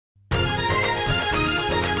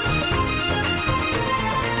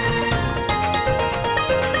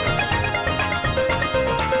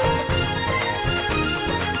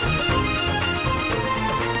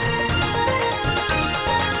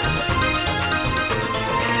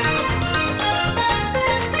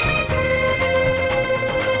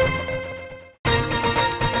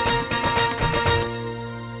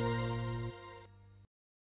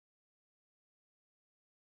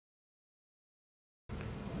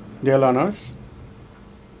Dear learners,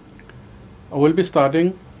 I will be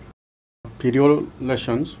starting video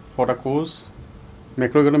lessons for the course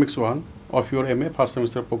Macroeconomics 1 of your MA first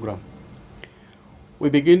semester program.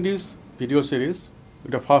 We begin this video series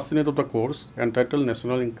with the first unit of the course entitled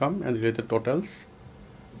National Income and Related Totals.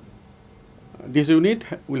 This unit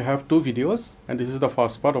will have two videos and this is the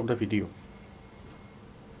first part of the video.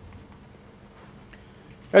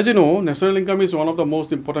 As you know, national income is one of the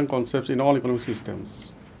most important concepts in all economic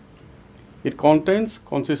systems. It contains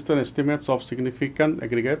consistent estimates of significant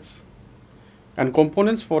aggregates and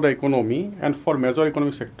components for the economy and for major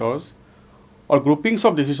economic sectors or groupings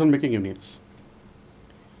of decision-making units.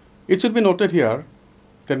 It should be noted here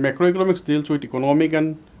that macroeconomics deals with economic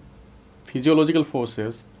and physiological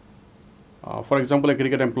forces, for example,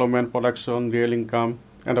 aggregate employment, production, real income,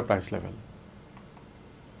 and the price level.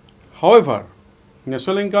 However,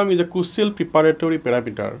 national income is a crucial preparatory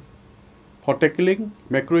parameter for tackling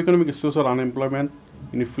macroeconomic issues of unemployment,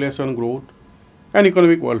 inflation, growth, and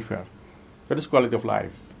economic welfare, that is quality of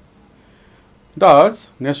life. Thus,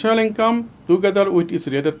 national income, together with its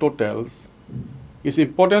related totals, is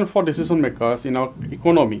important for decision makers in our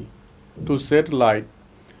economy to shed light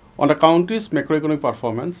on the country's macroeconomic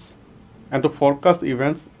performance and to forecast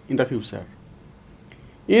events in the future.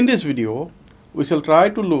 In this video, we shall try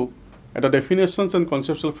to look at the definitions and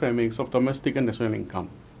conceptual framings of domestic and national income.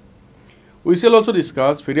 We shall also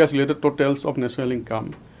discuss various related totals of national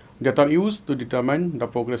income that are used to determine the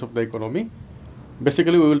progress of the economy.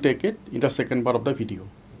 Basically, we will take it in the second part of the video.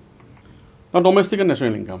 Now, domestic and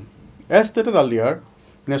national income. As stated earlier,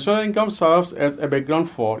 national income serves as a background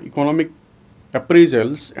for economic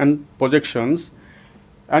appraisals and projections,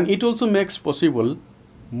 and it also makes possible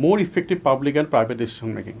more effective public and private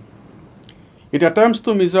decision making. It attempts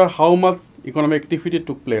to measure how much economic activity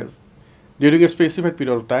took place during a specified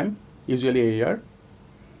period of time, usually a year.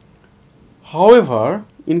 However,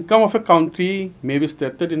 income of a country may be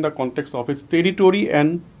stated in the context of its territory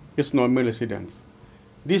and its normal residence.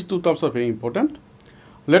 These two terms are very important.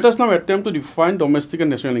 Let us now attempt to define domestic and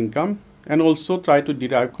national income and also try to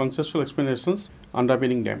derive conceptual explanations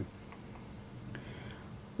underpinning them.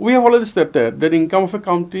 We have already stated that income of a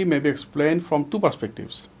country may be explained from two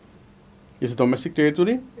perspectives: its domestic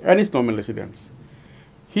territory and its normal residence.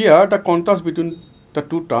 Here, the contrast between the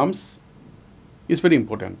two terms is very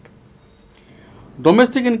important.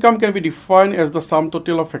 Domestic income can be defined as the sum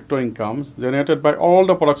total of factor incomes generated by all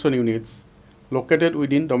the production units located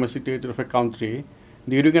within domestic territory of a country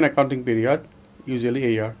during an accounting period, usually a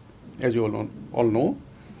year, as you all know.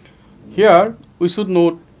 Here, we should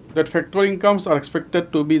note that factor incomes are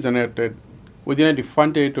expected to be generated within a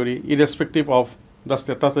defined territory irrespective of the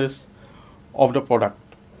status of the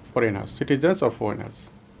product, foreigners, citizens or foreigners.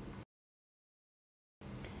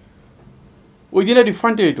 Within a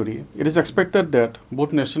defined territory, it is expected that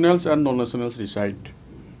both nationals and non-nationals reside.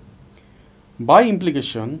 By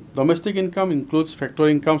implication, domestic income includes factor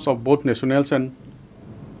incomes of both nationals and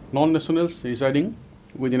non-nationals residing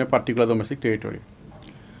within a particular domestic territory.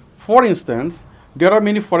 For instance, there are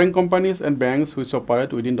many foreign companies and banks which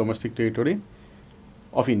operate within domestic territory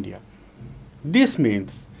of India. This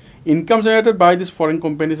means income generated by these foreign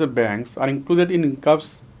companies and banks are included in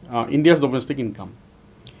India's domestic income.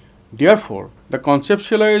 Therefore, the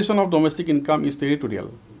conceptualization of domestic income is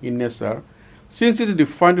territorial in nature since it is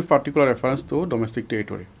defined with particular reference to domestic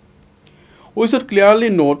territory. We should clearly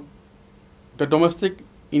note that domestic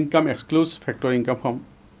income excludes factor income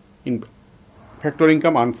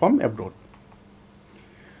earned from abroad.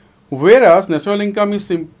 Whereas national income is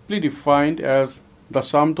simply defined as the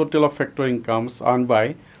sum total of factor incomes earned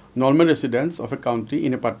by normal residents of a country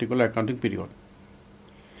in a particular accounting period.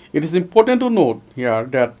 It is important to note here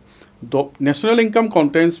that the national income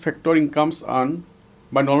contains factor incomes earned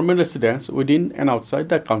by normal residents within and outside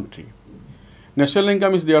the country. National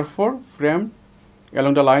income is therefore framed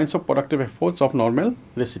along the lines of productive efforts of normal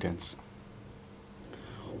residents.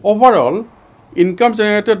 Overall, income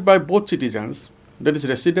generated by both citizens, that is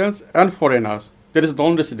residents, and foreigners, that is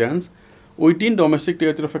non-residents, within domestic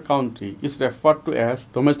territory of a country is referred to as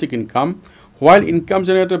domestic income, while income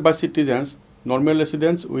generated by citizens, normal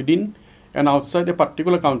residents within and outside a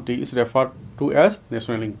particular country is referred to as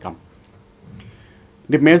national income.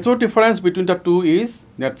 The major difference between the two is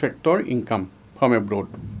net factor income from abroad,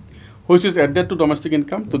 which is added to domestic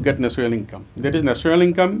income to get national income. That is, national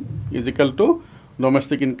income is equal to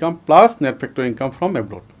domestic income plus net factor income from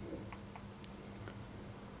abroad.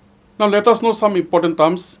 Now let us know some important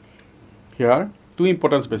terms here, two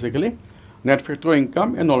importance basically, net factor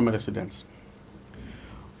income and normal residence.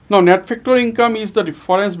 Now net factor income is the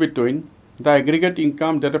difference between the aggregate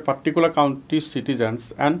income that a particular country's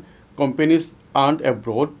citizens and companies earned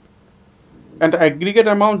abroad and the aggregate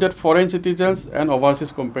amount that foreign citizens and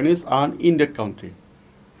overseas companies earn in that country.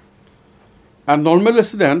 A normal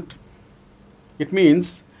resident, it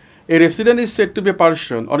means a resident is said to be a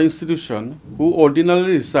person or institution who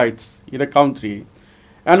ordinarily resides in a country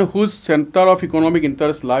and whose center of economic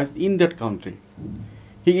interest lies in that country.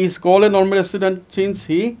 He is called a normal resident since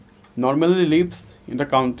he normally lives in the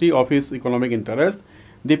country of his economic interest.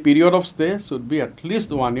 The period of stay should be at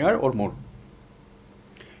least 1 year or more.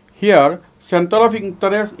 Here, center of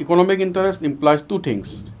interest, economic interest implies two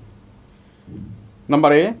things.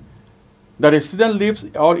 Number A, the resident lives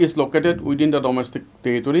or is located within the domestic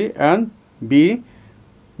territory, and B,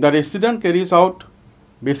 the resident carries out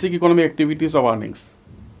basic economic activities of earnings,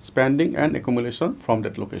 spending and accumulation from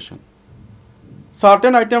that location.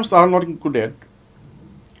 Certain items are not included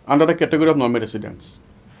under the category of normal residents.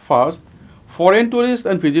 First, foreign tourists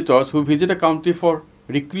and visitors who visit a country for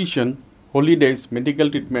recreation, holidays, medical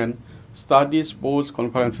treatment, studies, sports,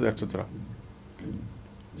 conferences, etc.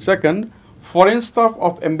 Second, foreign staff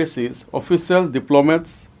of embassies, officials,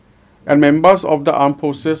 diplomats, and members of the armed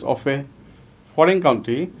forces of a foreign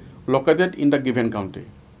country located in the given country.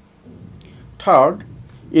 Third,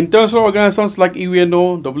 international organizations like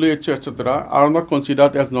UNO, WHO, etc. are not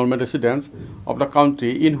considered as normal residents of the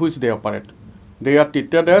country in which they operate. They are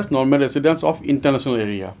treated as normal residents of international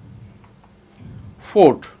area.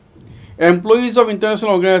 Fourth, employees of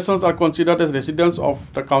international organizations are considered as residents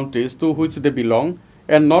of the countries to which they belong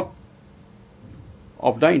and not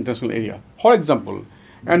of the international area. For example,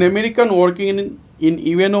 an American working in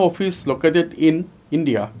UNO office located in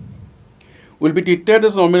India will be treated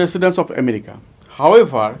as normal residents of America.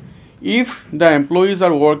 However, if the employees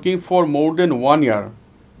are working for more than 1 year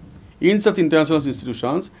in such international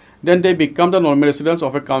institutions, then they become the normal residents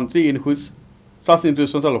of a country in which such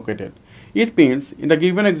institutions are located. It means, in the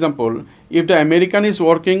given example, if the American is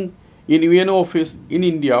working in UNO office in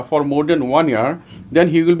India for more than 1 year, then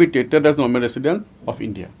he will be treated as normal resident of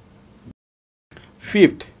India.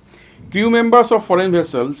 Fifth, crew members of foreign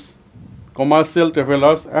vessels, commercial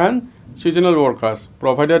travelers, and seasonal workers,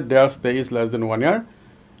 provided their stay is less than 1 year.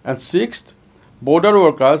 And sixth, border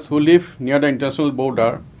workers who live near the international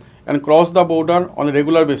border and cross the border on a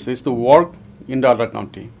regular basis to work in the other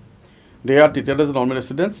country. They are treated as normal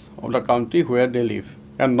residents of the country where they live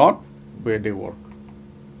and not where they work.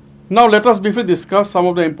 Now let us briefly discuss some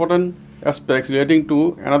of the important aspects relating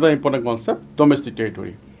to another important concept, domestic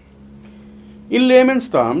territory. In layman's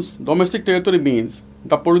terms, domestic territory means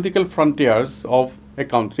the political frontiers of a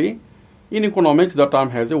country. In economics, the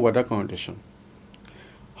term has a wider connotation.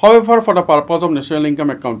 However, for the purpose of national income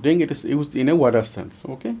accounting, it is used in a wider sense.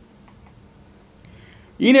 Okay.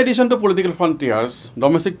 In addition to political frontiers,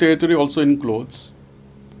 domestic territory also includes,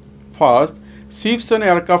 first, ships and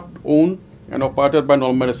aircraft owned and operated by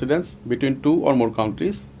normal residents between two or more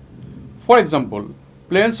countries. For example,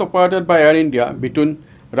 planes operated by Air India between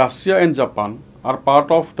Russia and Japan are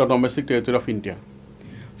part of the domestic territory of India.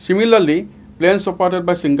 Similarly, planes operated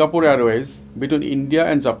by Singapore Airways between India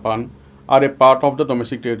and Japan are a part of the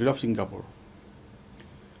domestic territory of Singapore.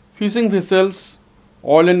 Fishing vessels,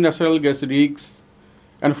 oil and natural gas rigs,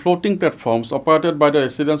 and floating platforms operated by the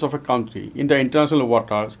residents of a country in the international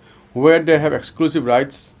waters where they have exclusive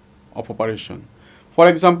rights of operation. For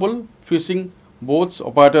example, fishing boats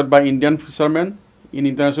operated by Indian fishermen in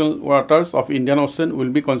international waters of Indian Ocean will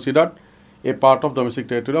be considered a part of domestic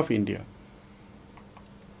territory of India.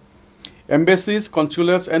 Embassies,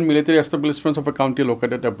 consulates, and military establishments of a country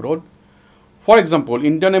located abroad. For example,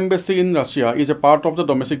 Indian Embassy in Russia is a part of the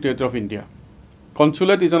domestic territory of India.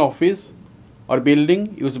 Consulate is an office or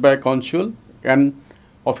building used by a consul and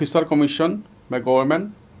officer commissioned by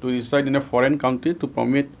government to reside in a foreign country to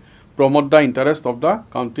promote the interest of the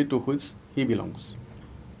country to which he belongs.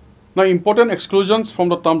 Now, important exclusions from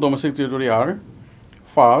the term domestic territory are,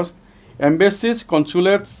 first, embassies,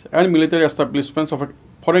 consulates, and military establishments of a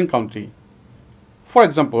foreign country. For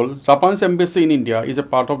example, Japan's embassy in India is a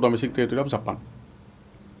part of domestic territory of Japan.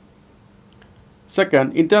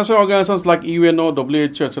 Second, international organizations like UNO,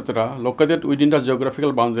 WHO, etc. located within the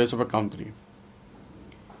geographical boundaries of a country.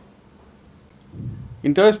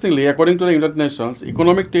 Interestingly, according to the United Nations,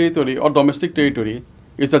 economic territory or domestic territory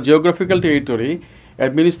is the geographical territory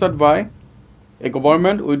administered by a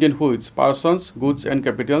government within which persons, goods, and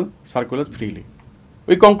capital circulate freely.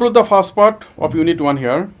 We conclude the first part of Unit 1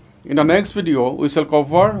 here. In the next video, we shall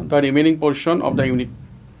cover the remaining portion of the Unit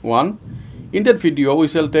 1. In that video, we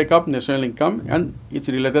shall take up national income and its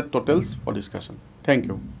related totals for discussion. Thank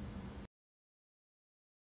you.